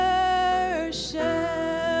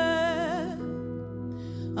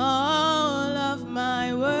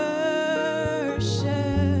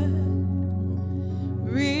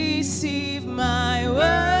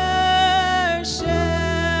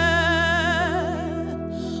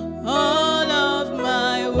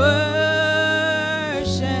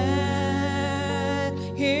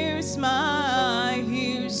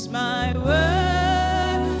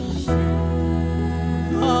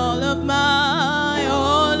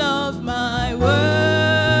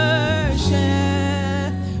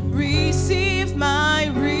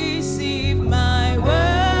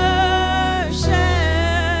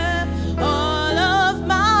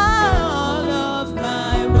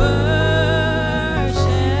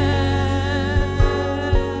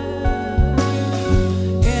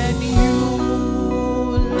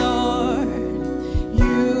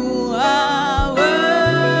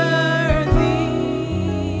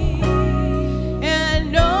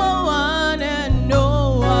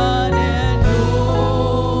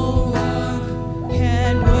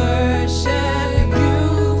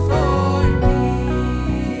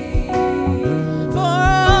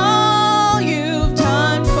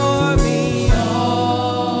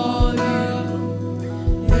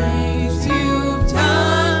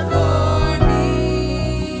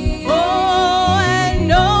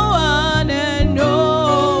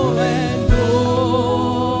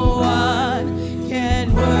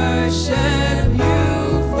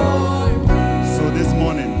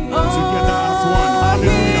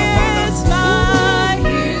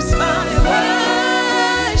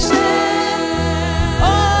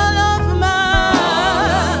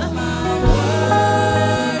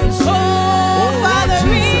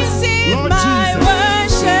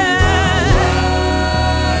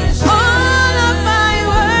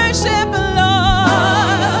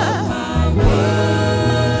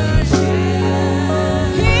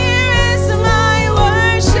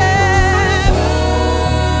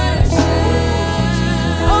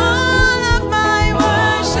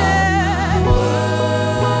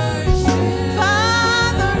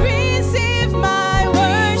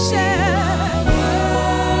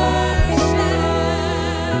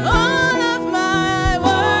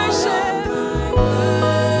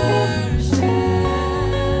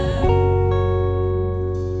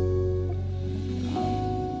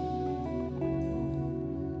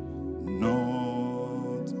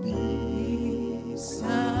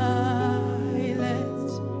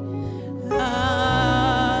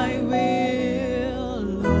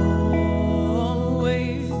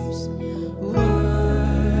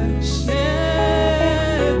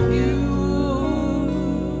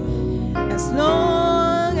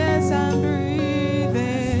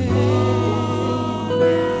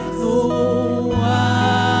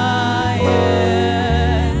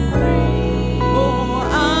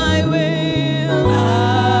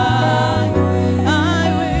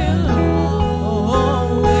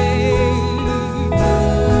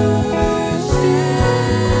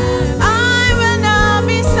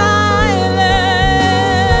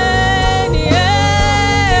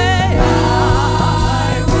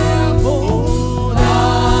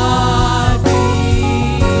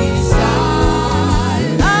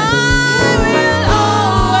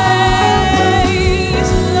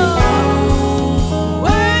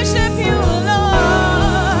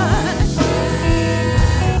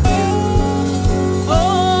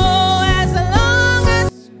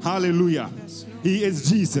He is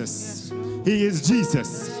Jesus. He is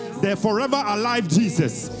Jesus. The forever alive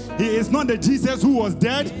Jesus. He is not the Jesus who was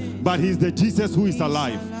dead, but he is the Jesus who is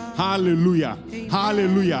alive. Hallelujah.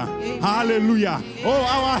 Hallelujah. Hallelujah. Oh,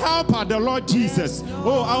 our helper, the Lord Jesus.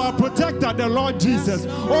 Oh, our protector, the Lord Jesus.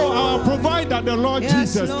 Oh, our provider, the Lord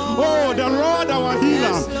Jesus. Oh, the Lord our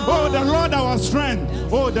healer. Oh, the Lord our strength.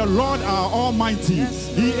 Oh, the Lord our Almighty.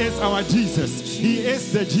 He is our Jesus. He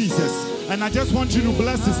is the Jesus. And I just want you to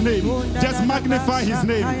bless his name. Just magnify his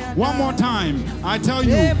name. One more time. I tell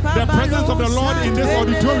you, the presence of the Lord in this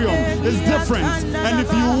auditorium is different. And if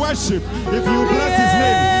you worship, if you bless his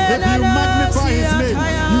name, if you magnify his name,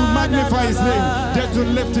 you magnify his name. Just to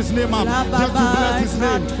lift his name up, just to bless his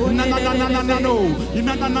name. Na na na na na na no.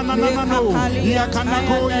 Na na na na na na no. Yakana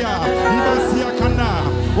koya. Ibasia kana.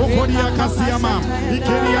 Okodia kasiyama.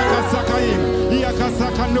 Ikeria kasakaim.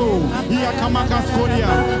 Iyakasakano. Iyakamakaskoria.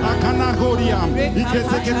 Akana Goria,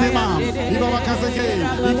 Ikeseketema, Ibawakaseke,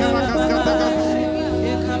 Ikanakaskataka.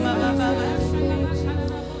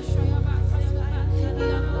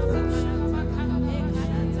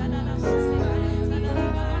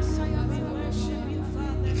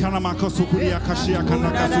 Ikanamakasukuria Kashia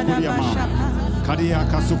Kanakasukuria Ma, Kadia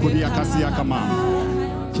Kasukuria Kasia Kama,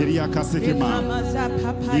 Kiria Kasekema,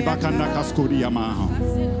 Ibakanakaskuria Ma,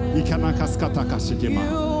 Ikanakaskata Kashikema.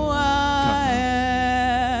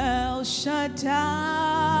 Shaddai,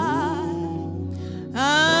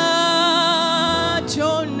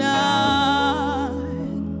 Adonai,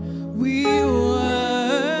 we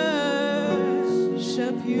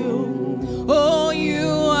worship you. Oh, you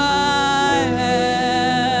are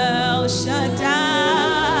El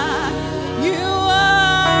Shaddai, you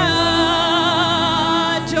are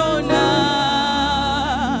Adonai,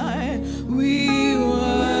 we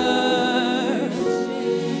worship.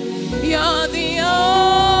 You're the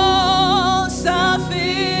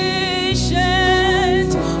sufficient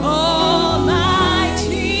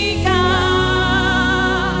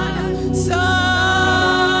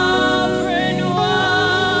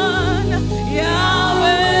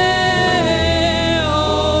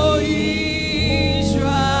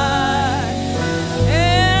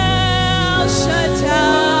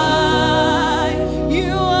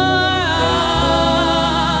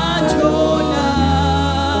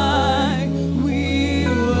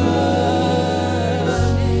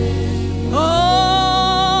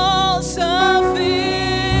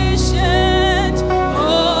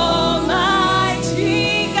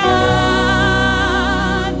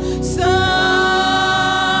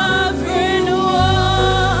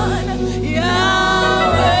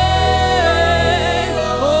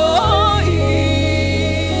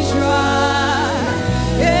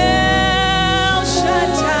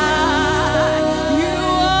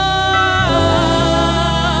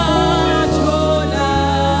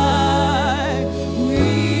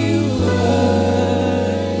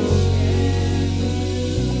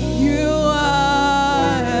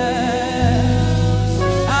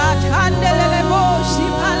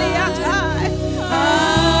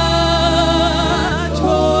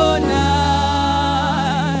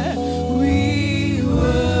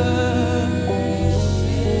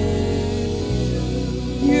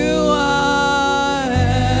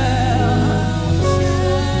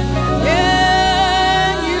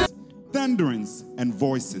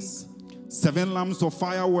 7 lamps of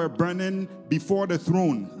fire were burning before the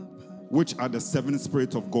throne, which are the 7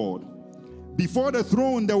 spirits of God. Before the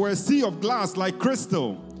throne there were a sea of glass like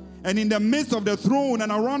crystal, and in the midst of the throne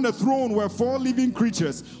and around the throne were 4 living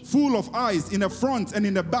creatures, full of eyes in the front and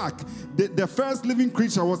in the back. The first living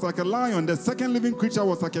creature was like a lion, the second living creature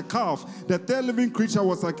was like a calf, the third living creature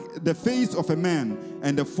was like the face of a man,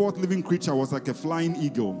 and the fourth living creature was like a flying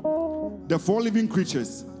eagle. The 4 living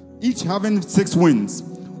creatures, each having 6 wings,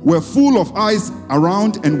 were full of eyes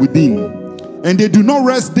around and within. And they do not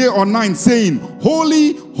rest day or night, saying,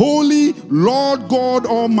 Holy, holy, Lord God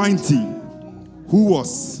Almighty, who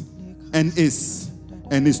was and is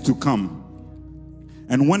to come.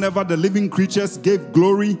 And whenever the living creatures gave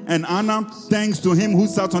glory and honor, thanks to him who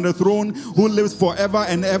sat on the throne, who lives forever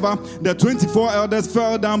and ever, the 24 elders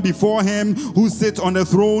fell down before him who sits on the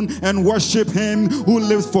throne and worship him who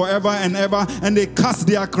lives forever and ever. And they cast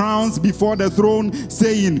their crowns before the throne,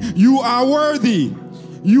 saying, You are worthy.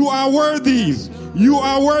 You are worthy. You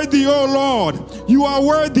are worthy, O Lord. You are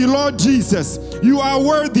worthy, Lord Jesus. You are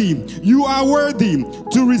worthy. You are worthy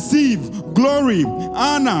to receive glory,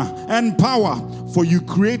 honor, and power. For you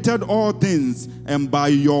created all things, and by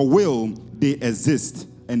your will they exist,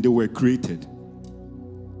 and they were created.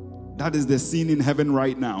 That is the scene in heaven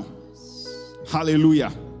right now.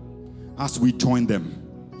 Hallelujah. As we join them,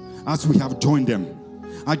 as we have joined them,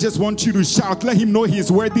 I just want you to shout. Let him know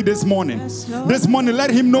he's worthy this morning. This morning,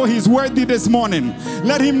 let him know he's worthy this morning.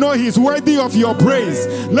 Let him know he's worthy of your praise.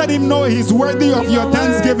 Let him know he's worthy of your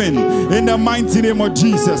thanksgiving. In the mighty name of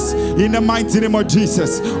Jesus. In the mighty name of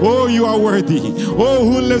Jesus. Oh, you are worthy. Oh,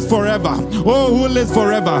 who lives forever. Oh, who lives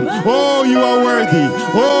forever. Oh, you are worthy.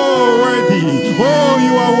 Oh, worthy. Oh,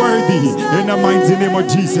 you are worthy. In the mighty name of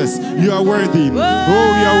Jesus. You are worthy. Oh, you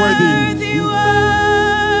are worthy.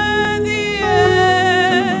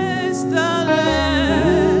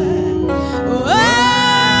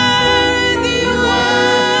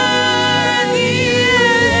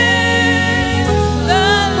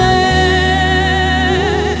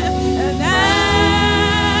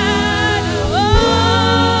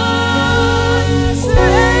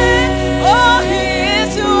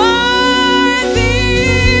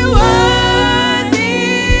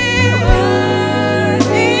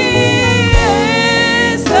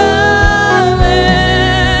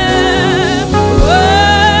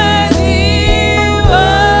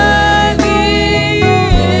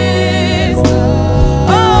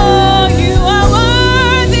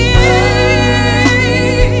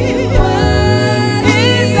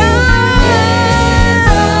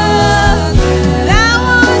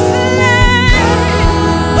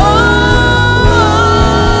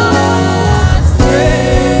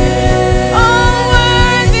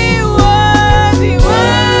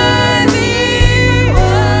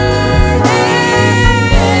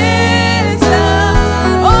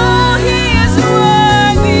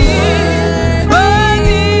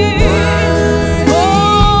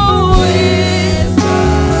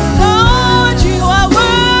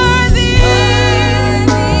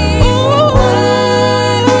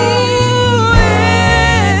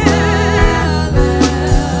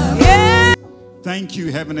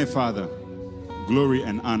 Father, glory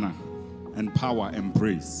and honor and power and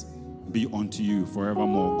praise be unto you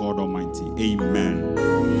forevermore, God Almighty. Amen.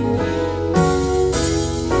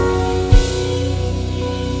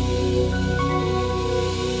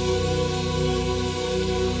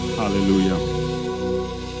 Hallelujah.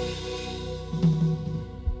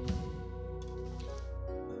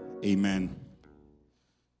 Amen.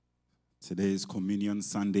 Today is Communion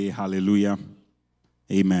Sunday. Hallelujah.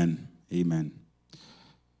 Amen. Amen.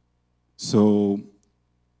 So,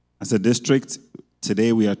 as a district,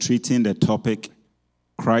 today we are treating the topic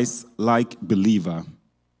Christ-like believer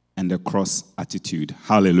and the cross attitude.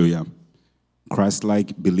 Hallelujah.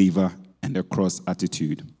 Christ-like believer and the cross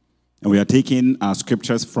attitude. And we are taking our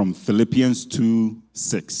scriptures from Philippians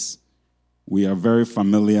 2:6. We are very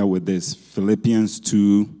familiar with this. Philippians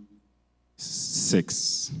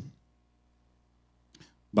 2:6.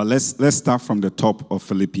 But let's start from the top of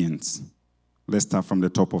Philippians. Let's start from the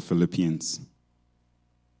top of Philippians.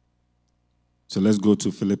 So let's go to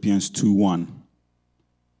Philippians 2:1.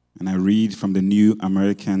 And I read from the New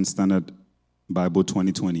American Standard Bible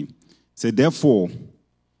 2020. Say, therefore,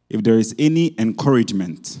 if there is any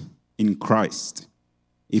encouragement in Christ,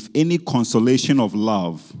 if any consolation of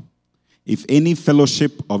love, if any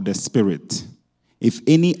fellowship of the Spirit, if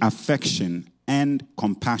any affection and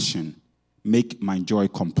compassion, make my joy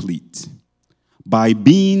complete. By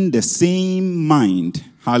being the same mind,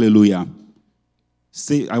 hallelujah.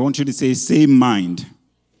 I want you to say same mind.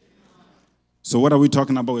 So what are we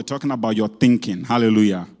talking about? We're talking about your thinking,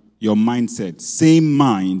 hallelujah. your mindset, same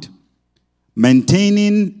mind,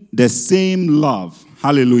 maintaining the same love.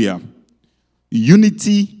 Hallelujah.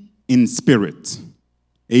 Unity in spirit.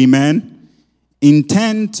 Amen.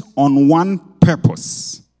 Intent on one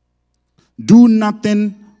purpose. Do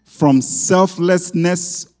nothing from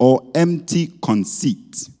selflessness or empty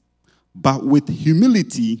conceit, but with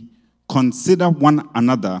humility consider one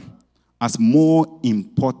another as more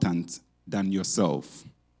important than yourself.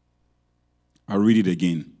 I'll read it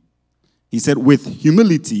again. He said, with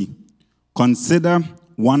humility, consider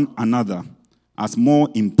one another as more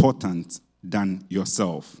important than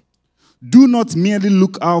yourself. Do not merely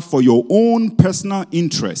look out for your own personal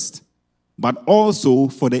interest, but also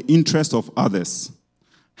for the interest of others.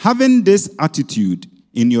 Having this attitude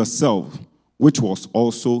in yourself, which was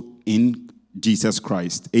also in Jesus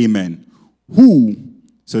Christ. Amen. Who,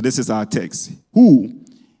 so this is our text, who,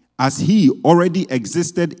 as he already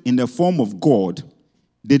existed in the form of God,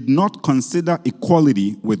 did not consider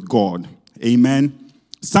equality with God, amen,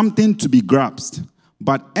 something to be grasped,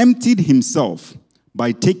 but emptied himself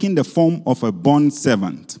by taking the form of a bond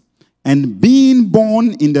servant, and being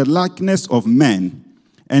born in the likeness of men,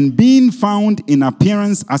 and being found in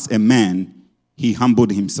appearance as a man, he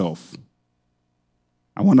humbled himself.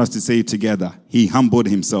 I want us to say it together. He humbled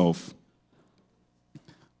himself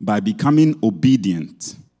by becoming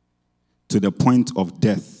obedient to the point of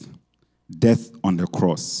death on the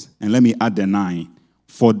cross. And let me add the 9.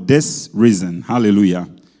 For this reason, hallelujah.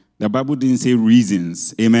 The Bible didn't say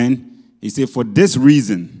reasons, amen. He said for this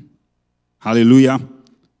reason, hallelujah.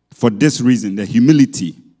 For this reason, the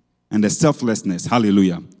humility and the selflessness,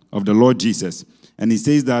 hallelujah, of the Lord Jesus. And he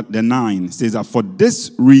says that, the 9 says that for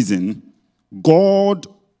this reason, God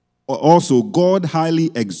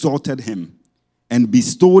highly exalted him and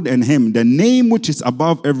bestowed on him the name which is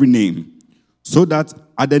above every name, so that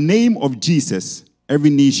at the name of Jesus,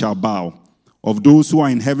 every knee shall bow, of those who are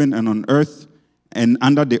in heaven and on earth and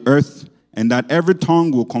under the earth, and that every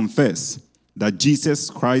tongue will confess that Jesus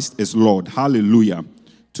Christ is Lord. Hallelujah.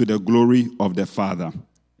 To the glory of the Father.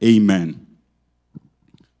 Amen.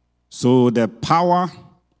 So the power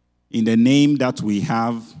in the name that we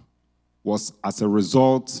have was as a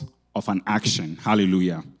result of an action.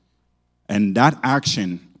 Hallelujah. And that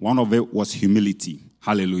action, one of it was humility.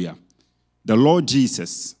 Hallelujah. The Lord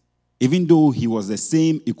Jesus, even though he was the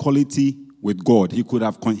same equality with God,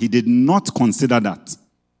 he did not consider that.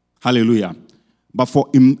 Hallelujah. But for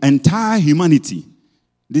entire humanity,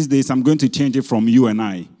 these days I'm going to change it from you and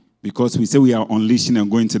I, because we say we are unleashing and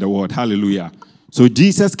going to the world. Hallelujah. So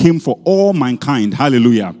Jesus came for all mankind.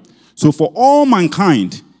 Hallelujah. So for all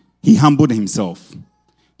mankind, he humbled himself.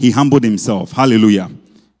 He humbled himself. Hallelujah.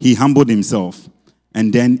 He humbled himself.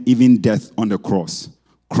 And then even death on the cross.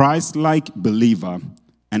 Christ-like believer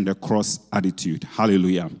and the cross attitude.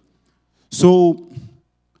 Hallelujah. So,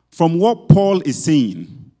 from what Paul is saying,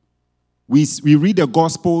 we read the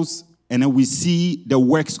Gospels and then we see the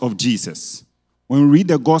works of Jesus. When we read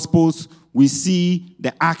the Gospels, we see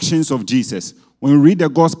the actions of Jesus. When we read the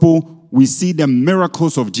Gospel, we see the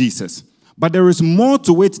miracles of Jesus. But there is more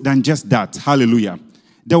to it than just that. Hallelujah.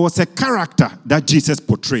 There was a character that Jesus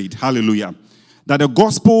portrayed. Hallelujah. That the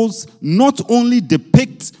Gospels not only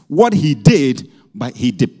depict what he did, but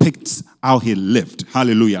he depicts how he lived.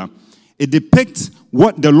 Hallelujah. It depicts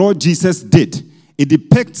what the Lord Jesus did. It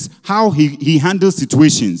depicts how he handles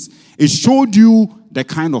situations. It showed you the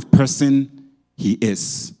kind of person he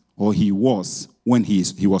is, or he was, when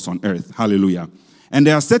he was on earth. Hallelujah. And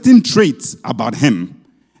there are certain traits about him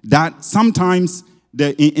that sometimes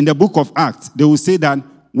in the book of Acts, they will say that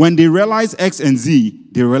when they realize X and Z,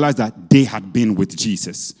 they realize that they had been with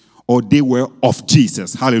Jesus, or they were of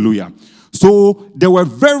Jesus. Hallelujah. So there were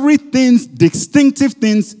very distinctive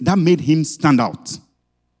things that made him stand out.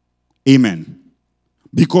 Amen.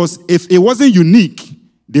 Because if it wasn't unique,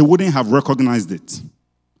 they wouldn't have recognized it.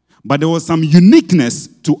 But there was some uniqueness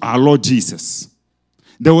to our Lord Jesus.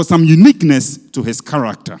 There was some uniqueness to his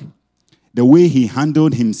character. The way he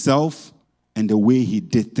handled himself and the way he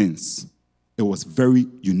did things. It was very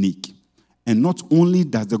unique. And not only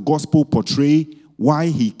does the gospel portray why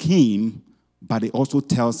he came, but it also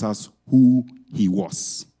tells us who he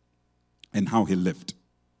was and how he lived.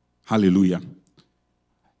 Hallelujah.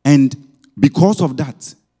 And because of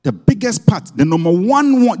that, the biggest part, the number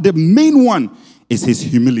one, the main one, is his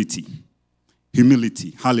humility.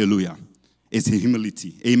 Humility. Hallelujah. It's his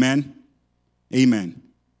humility. Amen. Amen.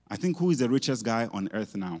 I think who is the richest guy on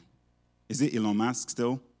earth now? Is it Elon Musk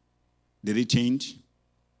still? Did it change?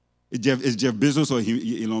 Is Jeff Bezos or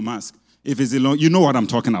Elon Musk? If it's Elon, you know what I'm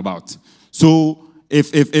talking about. So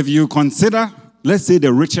if you consider, let's say,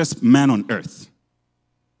 the richest man on earth,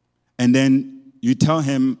 And then you tell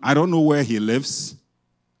him, I don't know where he lives.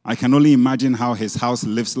 I can only imagine how his house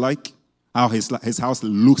lives like, how his house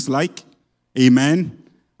looks like. Amen.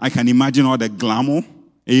 I can imagine all the glamour.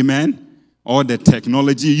 Amen. All the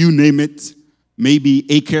technology, you name it.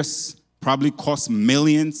 Maybe acres, probably cost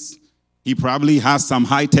millions. He probably has some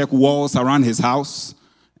high-tech walls around his house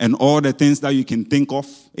and all the things that you can think of.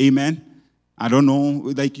 Amen. I don't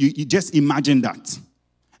know. Like you just imagine that.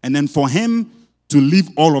 And then for him to leave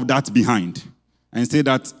all of that behind and say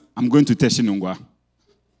that I'm going to Teshinungwa.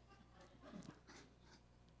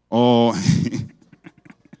 Or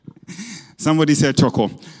somebody said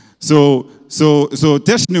Choco. So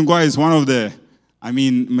Teshinungwa is one of the,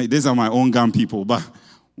 these are my own Ghana people, but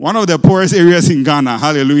one of the poorest areas in Ghana.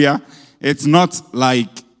 Hallelujah. It's not like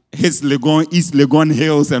East Legon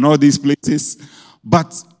Hills and all these places.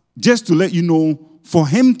 But just to let you know, for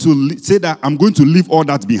him to say that I'm going to leave all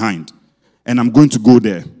that behind and I'm going to go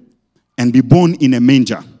there and be born in a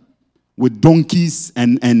manger with donkeys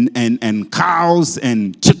and cows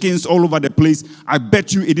and chickens all over the place, I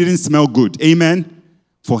bet you it didn't smell good. Amen?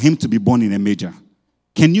 For him to be born in a manger.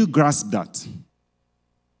 Can you grasp that?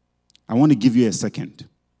 I want to give you a second.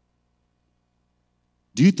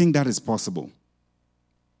 Do you think that is possible?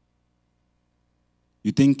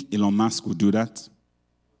 You think Elon Musk would do that?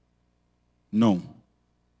 No.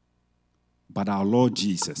 But our Lord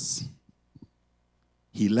Jesus,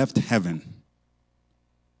 he left heaven,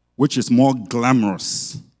 which is more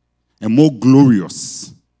glamorous and more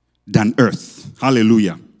glorious than earth.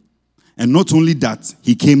 Hallelujah. And not only that,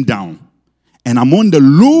 he came down. And among the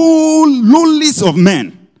lowliest of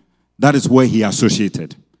men, that is where he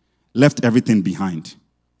associated. Left everything behind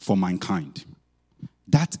for mankind.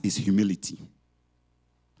 That is humility.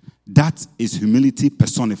 That is humility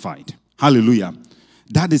personified. Hallelujah.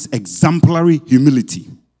 That is exemplary humility.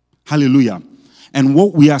 Hallelujah. And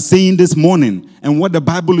what we are saying this morning, and what the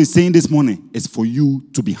Bible is saying this morning, is for you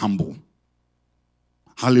to be humble.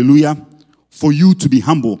 Hallelujah. For you to be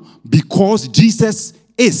humble. Because Jesus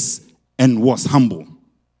is and was humble.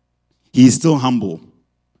 He is still humble.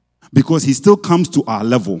 Because he still comes to our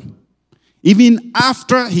level. Even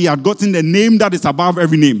after he had gotten the name that is above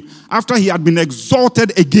every name, after he had been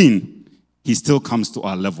exalted again, he still comes to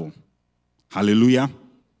our level. Hallelujah.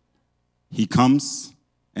 He comes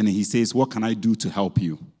and he says, what can I do to help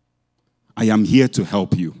you? I am here to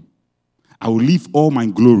help you. I will leave all my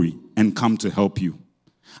glory and come to help you.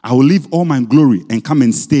 I will leave all my glory and come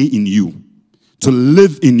and stay in you, to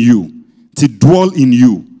live in you, to dwell in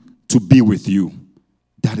you, to be with you.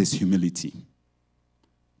 That is humility.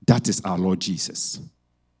 That is our Lord Jesus.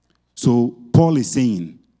 So Paul is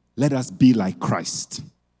saying, let us be like Christ.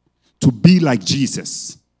 To be like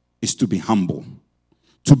Jesus is to be humble.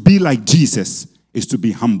 To be like Jesus is to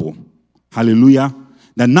be humble. Hallelujah.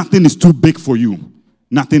 That nothing is too big for you.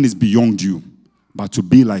 Nothing is beyond you. But to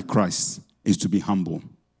be like Christ is to be humble.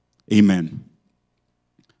 Amen.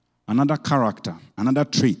 Another character, another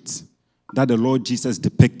trait that the Lord Jesus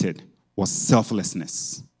depicted was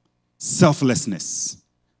selflessness. Selflessness.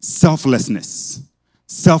 Selflessness.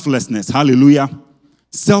 Selflessness. Hallelujah.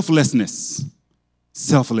 Selflessness.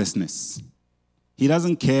 Selflessness. He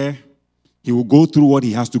doesn't care. He will go through what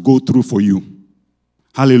he has to go through for you.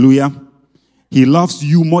 Hallelujah. He loves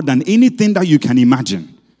you more than anything that you can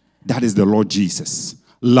imagine. That is the Lord Jesus.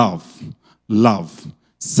 Love. Love.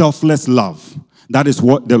 Selfless love. That is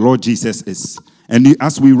what the Lord Jesus is. And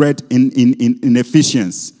as we read in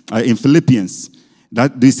Ephesians, in Philippians,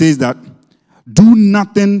 that he says that do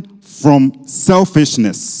nothing from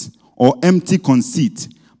selfishness or empty conceit,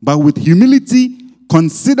 but with humility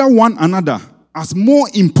consider one another as more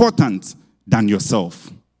important than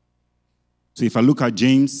yourself. So if I look at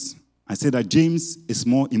James, I say that James is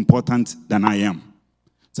more important than I am.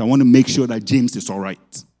 So I want to make sure that James is all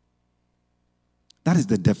right. That is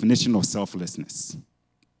the definition of selflessness.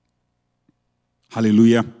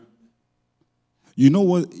 Hallelujah. You know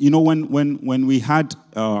what? You know when we had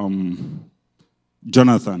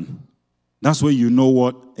Jonathan, that's where you know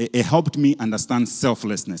what it helped me understand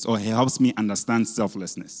selflessness, or it helps me understand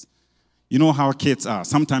selflessness. You know how kids are.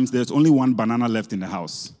 Sometimes there's only one banana left in the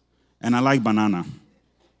house, and I like banana.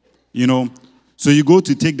 You know, so you go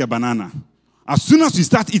to take the banana. As soon as you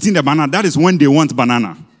start eating the banana, that is when they want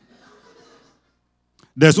banana.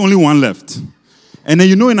 There's only one left. And then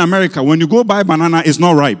you know in America, when you go buy banana, it's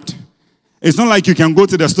not ripe. It's not like you can go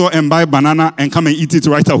to the store and buy banana and come and eat it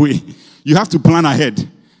right away. You have to plan ahead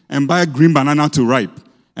and buy a green banana to ripe.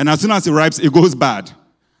 And as soon as it ripes, it goes bad.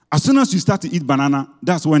 As soon as you start to eat banana,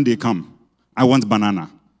 that's when they come. I want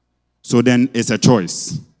banana. So then it's a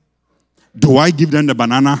choice. Do I give them the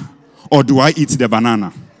banana or do I eat the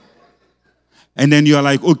banana? And then you're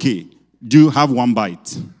like, okay, do you have one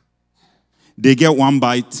bite? They get one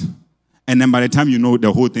bite, and then by the time you know,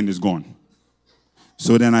 the whole thing is gone.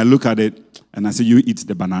 So then I look at it, and I say, you eat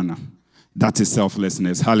the banana. That is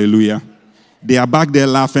selflessness. Hallelujah. They are back there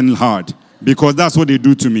laughing hard, because that's what they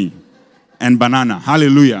do to me. And banana.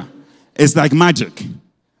 Hallelujah. It's like magic.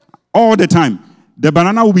 All the time. The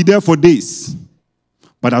banana will be there for days.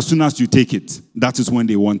 But as soon as you take it, that is when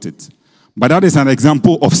they want it. But that is an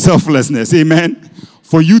example of selflessness. Amen.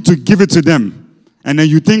 For you to give it to them. And then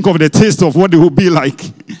you think of the taste of what it will be like.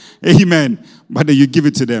 Amen. But then you give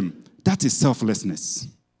it to them. That is selflessness.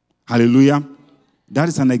 Hallelujah. That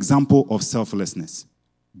is an example of selflessness.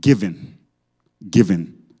 Giving.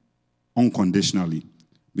 Giving. Unconditionally.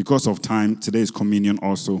 Because of time, today is communion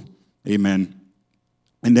also. Amen.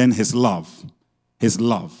 And then his love. His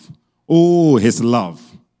love. Oh, his love.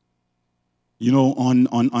 You know,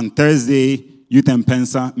 on Thursday, Youth and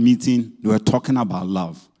Pensa meeting, they were talking about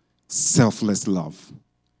love. Selfless love.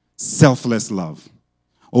 Selfless love.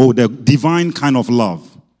 Oh, the divine kind of love.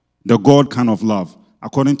 The God kind of love.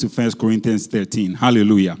 According to 1 Corinthians 13.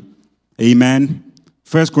 Hallelujah. Amen.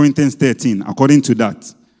 1 Corinthians 13. According to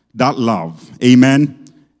that love. Amen.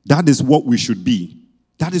 That is what we should be.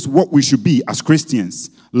 That is what we should be as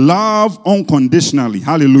Christians. Love unconditionally.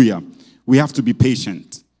 Hallelujah. We have to be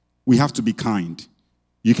patient. We have to be kind.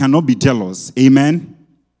 You cannot be jealous. Amen.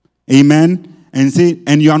 Amen. And say,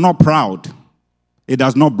 and you are not proud. It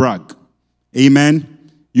does not brag.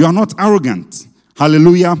 Amen. You are not arrogant.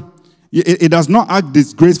 Hallelujah. It does not act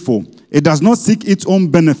disgraceful. It does not seek its own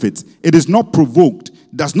benefit. It is not provoked.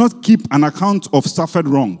 Does not keep an account of suffered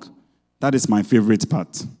wrong. That is my favorite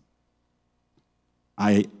part.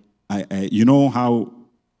 You know how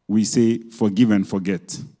we say forgive and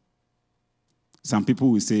forget. Some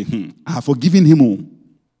people will say, I have forgiven him all.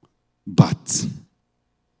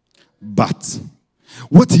 But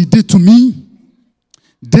what he did to me,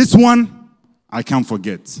 this one, I can't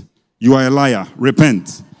forget. You are a liar.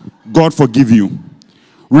 Repent. God forgive you.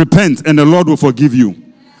 Repent and the Lord will forgive you.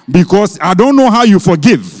 Because I don't know how you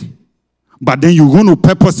forgive, but then you're going to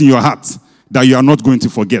purpose in your heart that you are not going to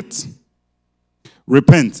forget.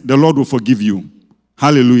 Repent. The Lord will forgive you.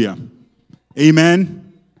 Hallelujah.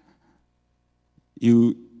 Amen.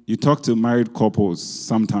 You talk to married couples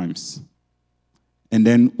sometimes. And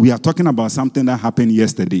then we are talking about something that happened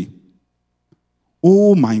yesterday.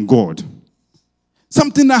 Oh my God.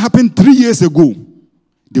 Something that happened 3 years ago.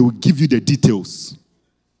 They will give you the details.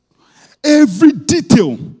 Every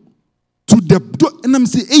detail to the... And I'm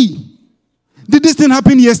saying, hey, did this thing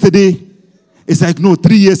happen yesterday? It's like, no,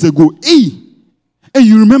 3 years ago. Hey,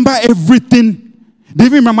 you remember everything. Do you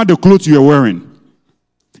even remember the clothes you were wearing?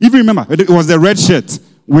 Even remember, it was the red shirt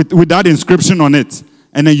with that inscription on it.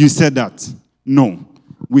 And then you said that. No,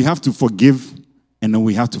 we have to forgive and then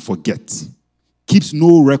we have to forget. Keeps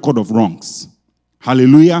no record of wrongs.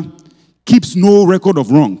 Hallelujah. Keeps no record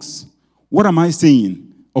of wrongs. What am I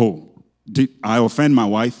saying? Oh, I offend my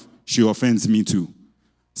wife, she offends me too.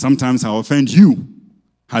 Sometimes I offend you.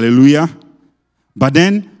 Hallelujah. But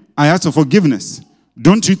then I ask for forgiveness.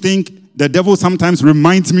 Don't you think the devil sometimes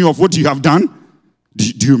reminds me of what you have done?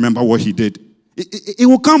 Do you remember what he did? It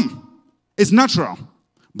will come. It's natural.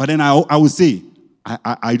 But then I will say,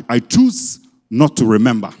 I choose not to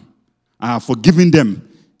remember. I have forgiven them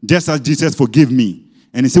just as Jesus forgave me.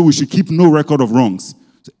 And he said we should keep no record of wrongs.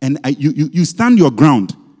 And you stand your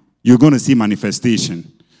ground, you're going to see manifestation.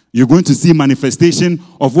 You're going to see manifestation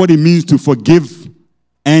of what it means to forgive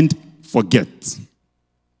and forget.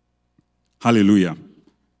 Hallelujah.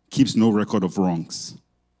 Keeps no record of wrongs.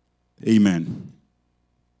 Amen.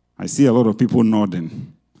 I see a lot of people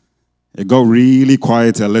nodding. It got really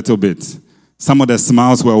quiet a little bit. Some of the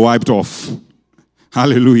smiles were wiped off.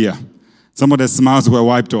 Hallelujah. Some of the smiles were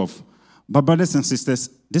wiped off. But brothers and sisters,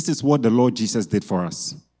 this is what the Lord Jesus did for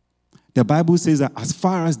us. The Bible says that as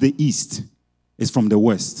far as the east is from the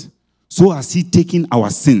west, so has he taken our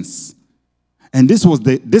sins. And this was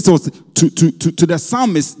to the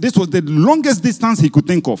psalmist, this was the longest distance he could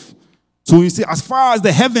think of. So he said, as far as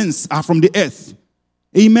the heavens are from the earth.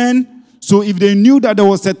 Amen. So if they knew that there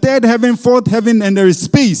was a third heaven, fourth heaven, and there is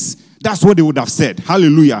space, that's what they would have said.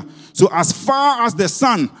 Hallelujah. So as far as the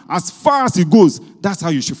sun, as far as it goes, that's how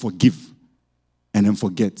you should forgive and then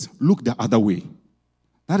forget. Look the other way.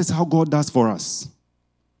 That is how God does for us.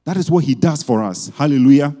 That is what he does for us.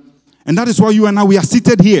 Hallelujah. And that is why you and I, we are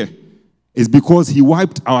seated here. It's because he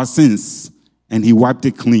wiped our sins and he wiped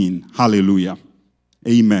it clean. Hallelujah.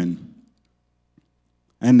 Amen.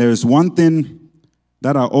 And there is one thing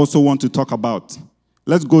that I also want to talk about.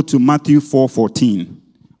 Let's go to Mathew 4:14.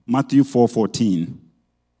 Mathew 4:14.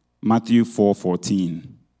 Matthew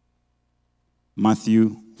 4:14.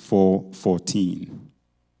 Matthew 4:14.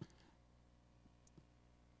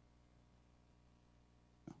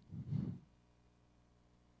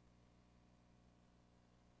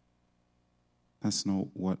 That's not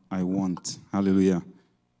what I want. Hallelujah.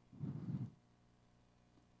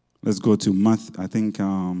 Let's go to Math. I think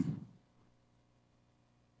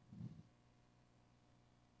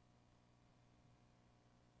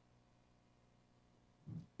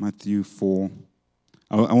Matthew 4.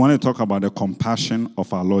 I want to talk about the compassion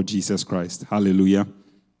of our Lord Jesus Christ. Hallelujah.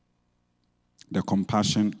 The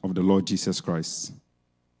compassion of the Lord Jesus Christ.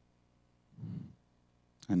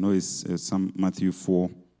 I know it's some Matthew 4.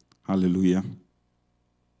 Hallelujah.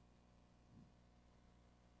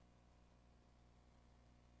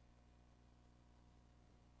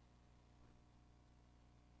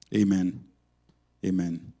 Amen.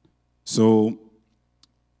 Amen. So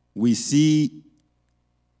we see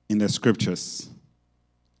in the scriptures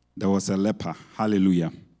there was a leper.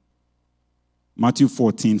 Hallelujah. Matthew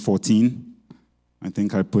 14:14. I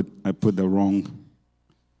think I put the wrong.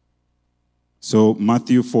 So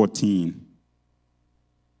Matthew 14.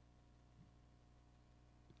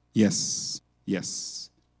 Yes.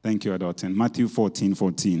 Thank you, Adolton. Matthew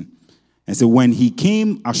 14:14. And so when he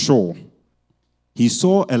came ashore, he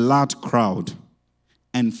saw a large crowd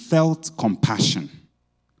and felt compassion.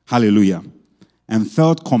 Hallelujah. And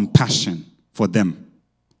felt compassion for them.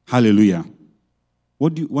 Hallelujah.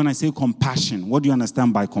 When I say compassion, what do you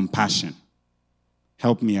understand by compassion?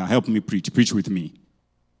 Help me preach. Preach with me.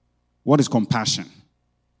 What is compassion?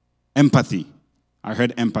 Empathy. I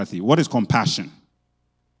heard empathy. What is compassion?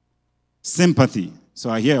 Sympathy. So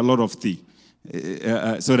I hear a lot of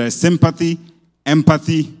so there's sympathy,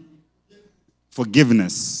 empathy,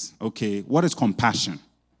 forgiveness. Okay. What is compassion?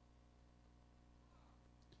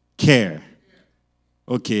 Care.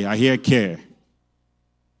 Okay, I hear care.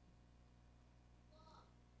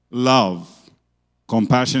 Love.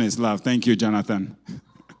 Compassion is love. Thank you, Jonathan.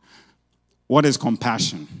 What is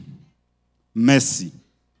compassion? Mercy.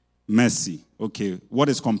 Mercy. Okay, what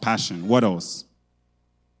is compassion? What else?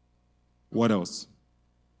 What else?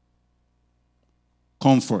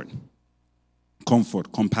 Comfort.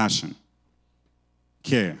 Comfort. Compassion.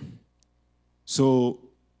 Care. So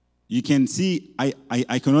you can see,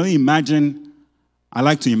 I can only imagine. I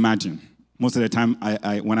like to imagine. Most of the time,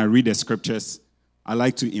 when I read the scriptures, I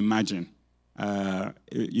like to imagine.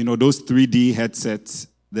 Those 3D headsets,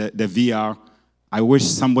 the VR. I wish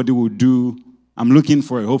somebody would do. I'm looking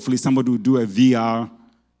for it. Hopefully, somebody would do a VR,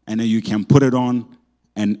 and then you can put it on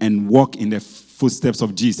and walk in the footsteps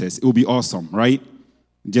of Jesus. It would be awesome, right?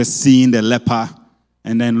 Just seeing the leper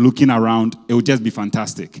and then looking around, it would just be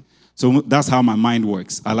fantastic. So that's how my mind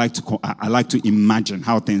works. I like to imagine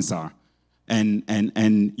how things are.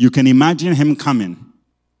 And you can imagine him coming,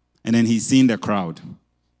 and then he's seeing the crowd.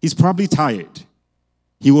 He's probably tired.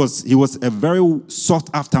 He was a very sought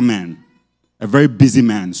after man, a very busy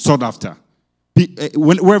man, sought after.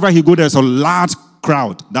 Wherever he goes, there's a large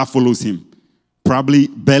crowd that follows him. Probably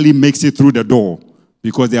barely makes it through the door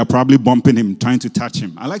because they are probably bumping him, trying to touch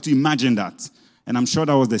him. I like to imagine that, and I'm sure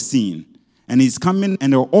that was the scene. And he's coming,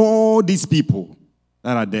 and there are all these people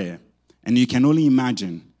that are there, and you can only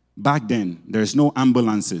imagine. Back then, there's no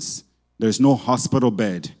ambulances. There's no hospital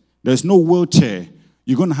bed. There's no wheelchair.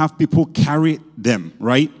 You're going to have people carry them,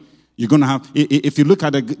 right? You're going to have, if you look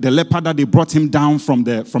at the leper that they brought him down from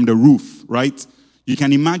the roof, right? You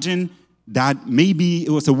can imagine that maybe it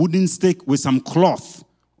was a wooden stick with some cloth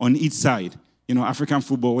on each side. You know, African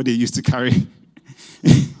football, what they used to carry.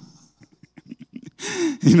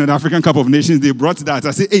 The African Cup of Nations, they brought that.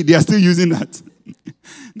 I said, hey, they are still using that.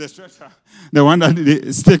 The stretcher, the one that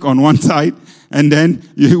they stick on one side, and then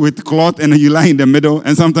with cloth, and then you lie in the middle,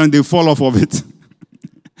 and sometimes they fall off of it.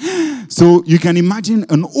 So you can imagine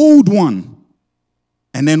an old one,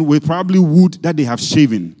 and then with probably wood that they have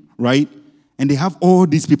shaven, right? And they have all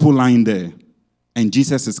these people lying there, and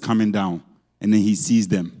Jesus is coming down, and then he sees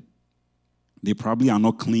them. They probably are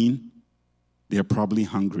not clean. They're probably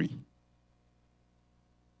hungry.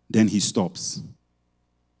 Then he stops.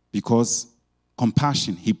 Because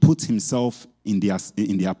compassion, he puts himself in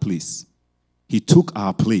their place. He took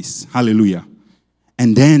our place. Hallelujah.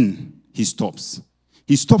 And then he stops.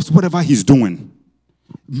 He stops whatever he's doing.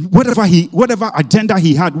 Whatever agenda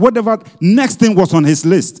he had, whatever next thing was on his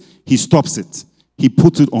list, he stops it. He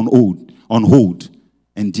puts it on hold.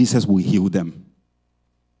 And Jesus will heal them.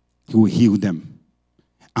 He will heal them.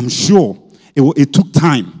 I'm sure it took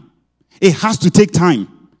time. It has to take time.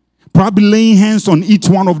 Probably laying hands on each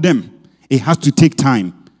one of them. It has to take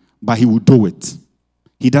time, but he will do it.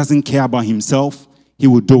 He doesn't care about himself. he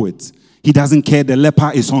will do it. He doesn't care the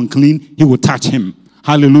leper is unclean, he will touch him.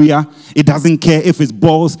 Hallelujah. It doesn't care if it's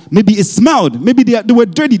balls. Maybe it smelled. Maybe they were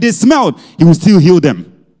dirty. They smelled. He will still heal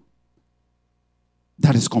them.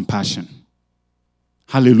 That is compassion.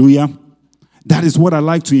 Hallelujah. That is what I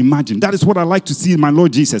like to imagine. That is what I like to see in my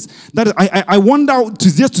Lord Jesus. That is, I wonder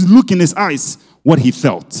to look in his eyes what he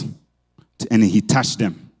felt. And he touched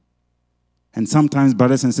them. And sometimes,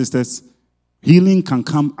 brothers and sisters, healing can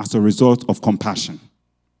come as a result of compassion.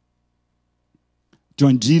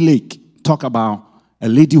 John G. Lake talked about a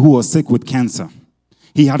lady who was sick with cancer.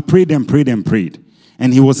 He had prayed and prayed and prayed.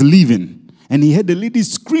 And he was leaving. And he heard the lady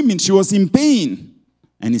screaming. She was in pain.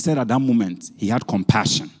 And he said at that moment, he had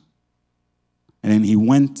compassion. And then he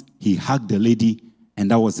went, he hugged the lady, and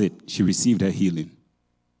that was it. She received her healing.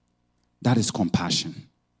 That is compassion.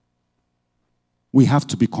 We have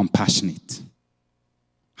to be compassionate.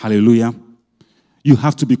 Hallelujah. You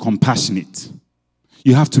have to be compassionate.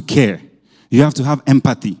 You have to care. You have to have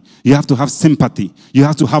empathy. You have to have sympathy. You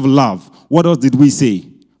have to have love. What else did we say?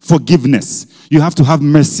 Forgiveness. You have to have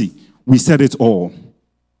mercy. We said it all.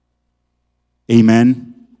 Amen.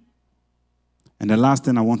 And the last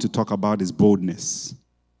thing I want to talk about is boldness.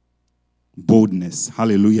 Boldness.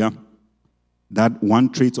 Hallelujah. That one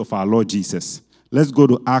trait of our Lord Jesus. Let's go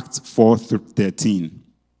to Acts 4:13.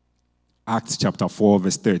 Acts chapter 4,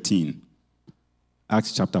 verse 13.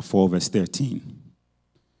 Acts chapter 4, verse 13.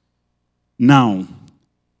 Now,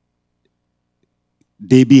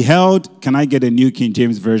 they beheld, can I get a New King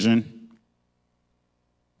James Version?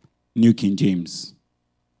 New King James.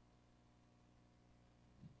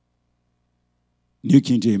 New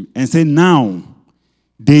King James. And say, now,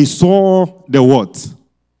 they saw the what?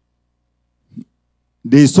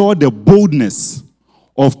 They saw the boldness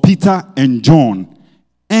of Peter and John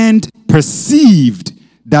and perceived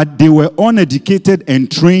that they were uneducated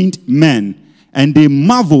and trained men. And they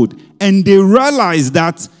marveled and they realized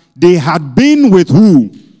that they had been with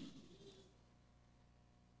who?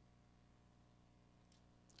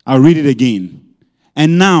 I'll read it again.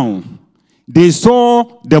 And now, they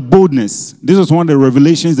saw the boldness. This was one of the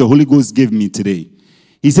revelations the Holy Ghost gave me today.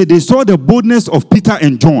 He said they saw the boldness of Peter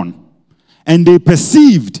and John, and they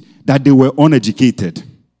perceived that they were uneducated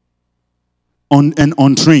and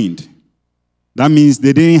untrained. That means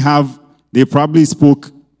they probably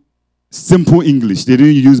spoke simple English. They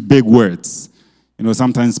didn't use big words. You know,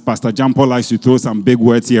 sometimes Pastor John Paul likes to throw some big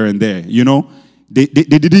words here and there. You know, they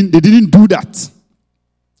didn't do that.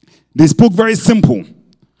 They spoke very simple.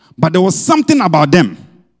 But there was something about them.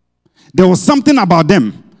 There was something about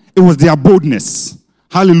them. It was their boldness.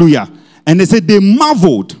 Hallelujah. And they said they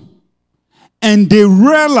marveled. And they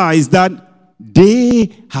realized that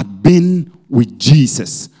they had been with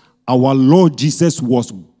Jesus. Our Lord Jesus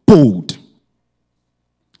was bold.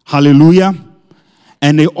 Hallelujah.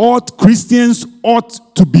 And Christians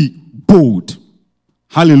ought to be bold.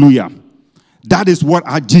 Hallelujah. That is what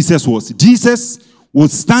our Jesus was. Jesus would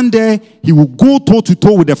stand there, he would go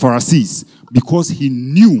toe-to-toe with the Pharisees because he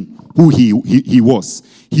knew who he was.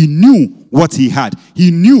 He knew what he had. He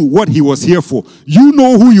knew what he was here for. You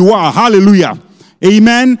know who you are. Hallelujah.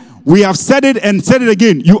 Amen. We have said it and said it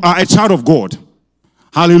again. You are a child of God.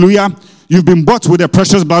 Hallelujah. You've been bought with the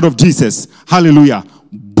precious blood of Jesus. Hallelujah.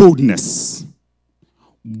 Boldness.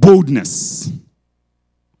 Boldness.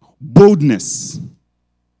 Boldness.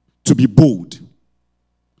 To be bold.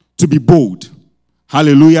 To be bold.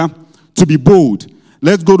 Hallelujah. To be bold.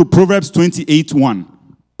 Let's go to Proverbs 28:1.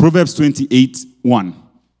 Proverbs 28:1.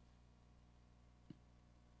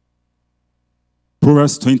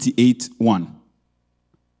 Proverbs 28:1.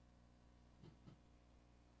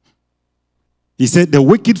 He said, the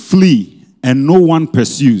wicked flee and no one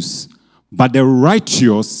pursues, but the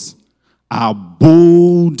righteous are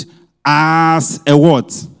bold as a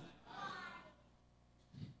what?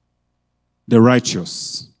 The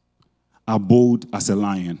righteous are bold as a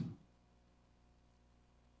lion.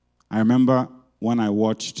 I remember when I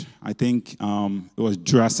watched, I think it was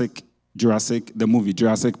Jurassic, the movie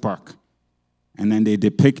Jurassic Park. And then they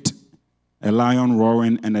depict a lion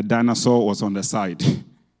roaring and a dinosaur was on the side.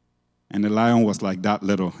 And the lion was like that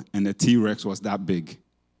little and the T-Rex was that big.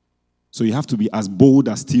 So you have to be as bold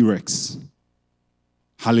as T-Rex.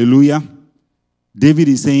 Hallelujah. David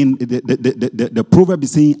is saying, the proverb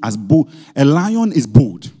is saying, as bold. A lion is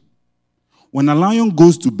bold. When a lion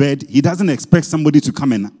goes to bed, he doesn't expect somebody to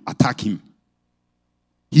come and attack him.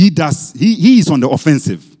 He is on the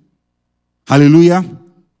offensive. Hallelujah.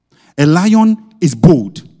 A lion is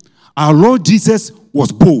bold. Our Lord Jesus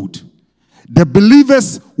was bold. The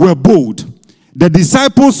believers were bold. The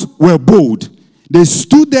disciples were bold. They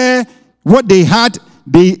stood there, what they had,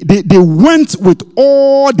 They went with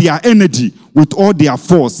all their energy, with all their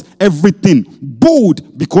force, everything,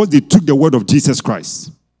 bold, because they took the word of Jesus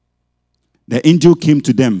Christ. The angel came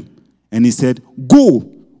to them and he said,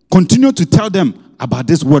 go, continue to tell them about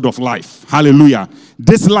this word of life. Hallelujah.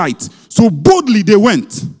 This light. So boldly they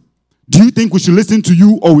went. Do you think we should listen to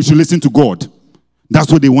you or we should listen to God?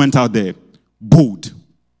 That's what they went out there. Bold.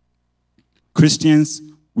 Christians,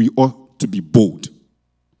 we ought to be bold.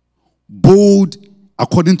 Bold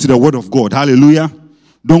according to the word of God. Hallelujah.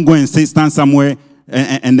 Don't go and stand somewhere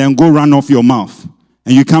and then go run off your mouth.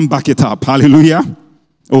 And you can't back it up. Hallelujah.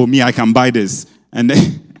 Oh, me, I can buy this. And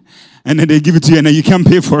then they give it to you and then you can't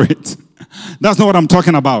pay for it. That's not what I'm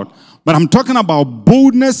talking about. But I'm talking about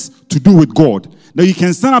boldness to do with God. Now you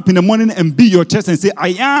can stand up in the morning and beat your chest and say,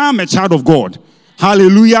 I am a child of God.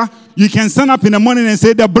 Hallelujah. You can stand up in the morning and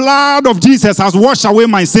say, the blood of Jesus has washed away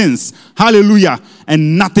my sins. Hallelujah.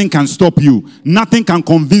 And nothing can stop you. Nothing can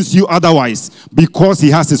convince you otherwise because he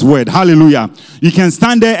has his word. Hallelujah. You can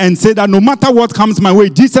stand there and say that no matter what comes my way,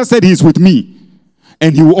 Jesus said he is with me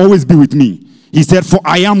and he will always be with me. He said, for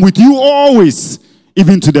I am with you always,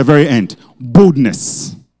 even to the very end.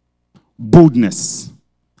 Boldness. Boldness.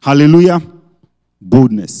 Hallelujah.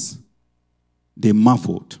 Boldness. They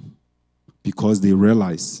marveled because they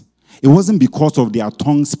realized it wasn't because of their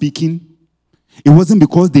tongue speaking. It wasn't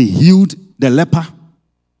because they healed the leper.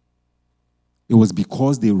 It was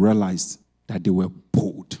because they realized that they were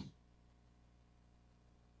bold.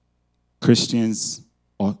 Christians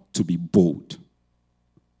ought to be bold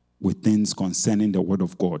with things concerning the word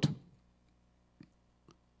of God.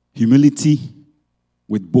 Humility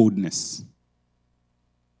with boldness.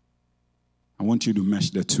 I want you to mesh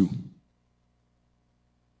the two.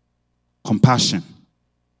 Compassion.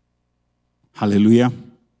 Hallelujah.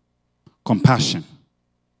 Compassion.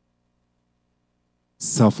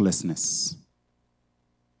 Selflessness.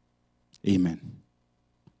 Amen.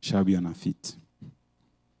 Shall we be on our feet?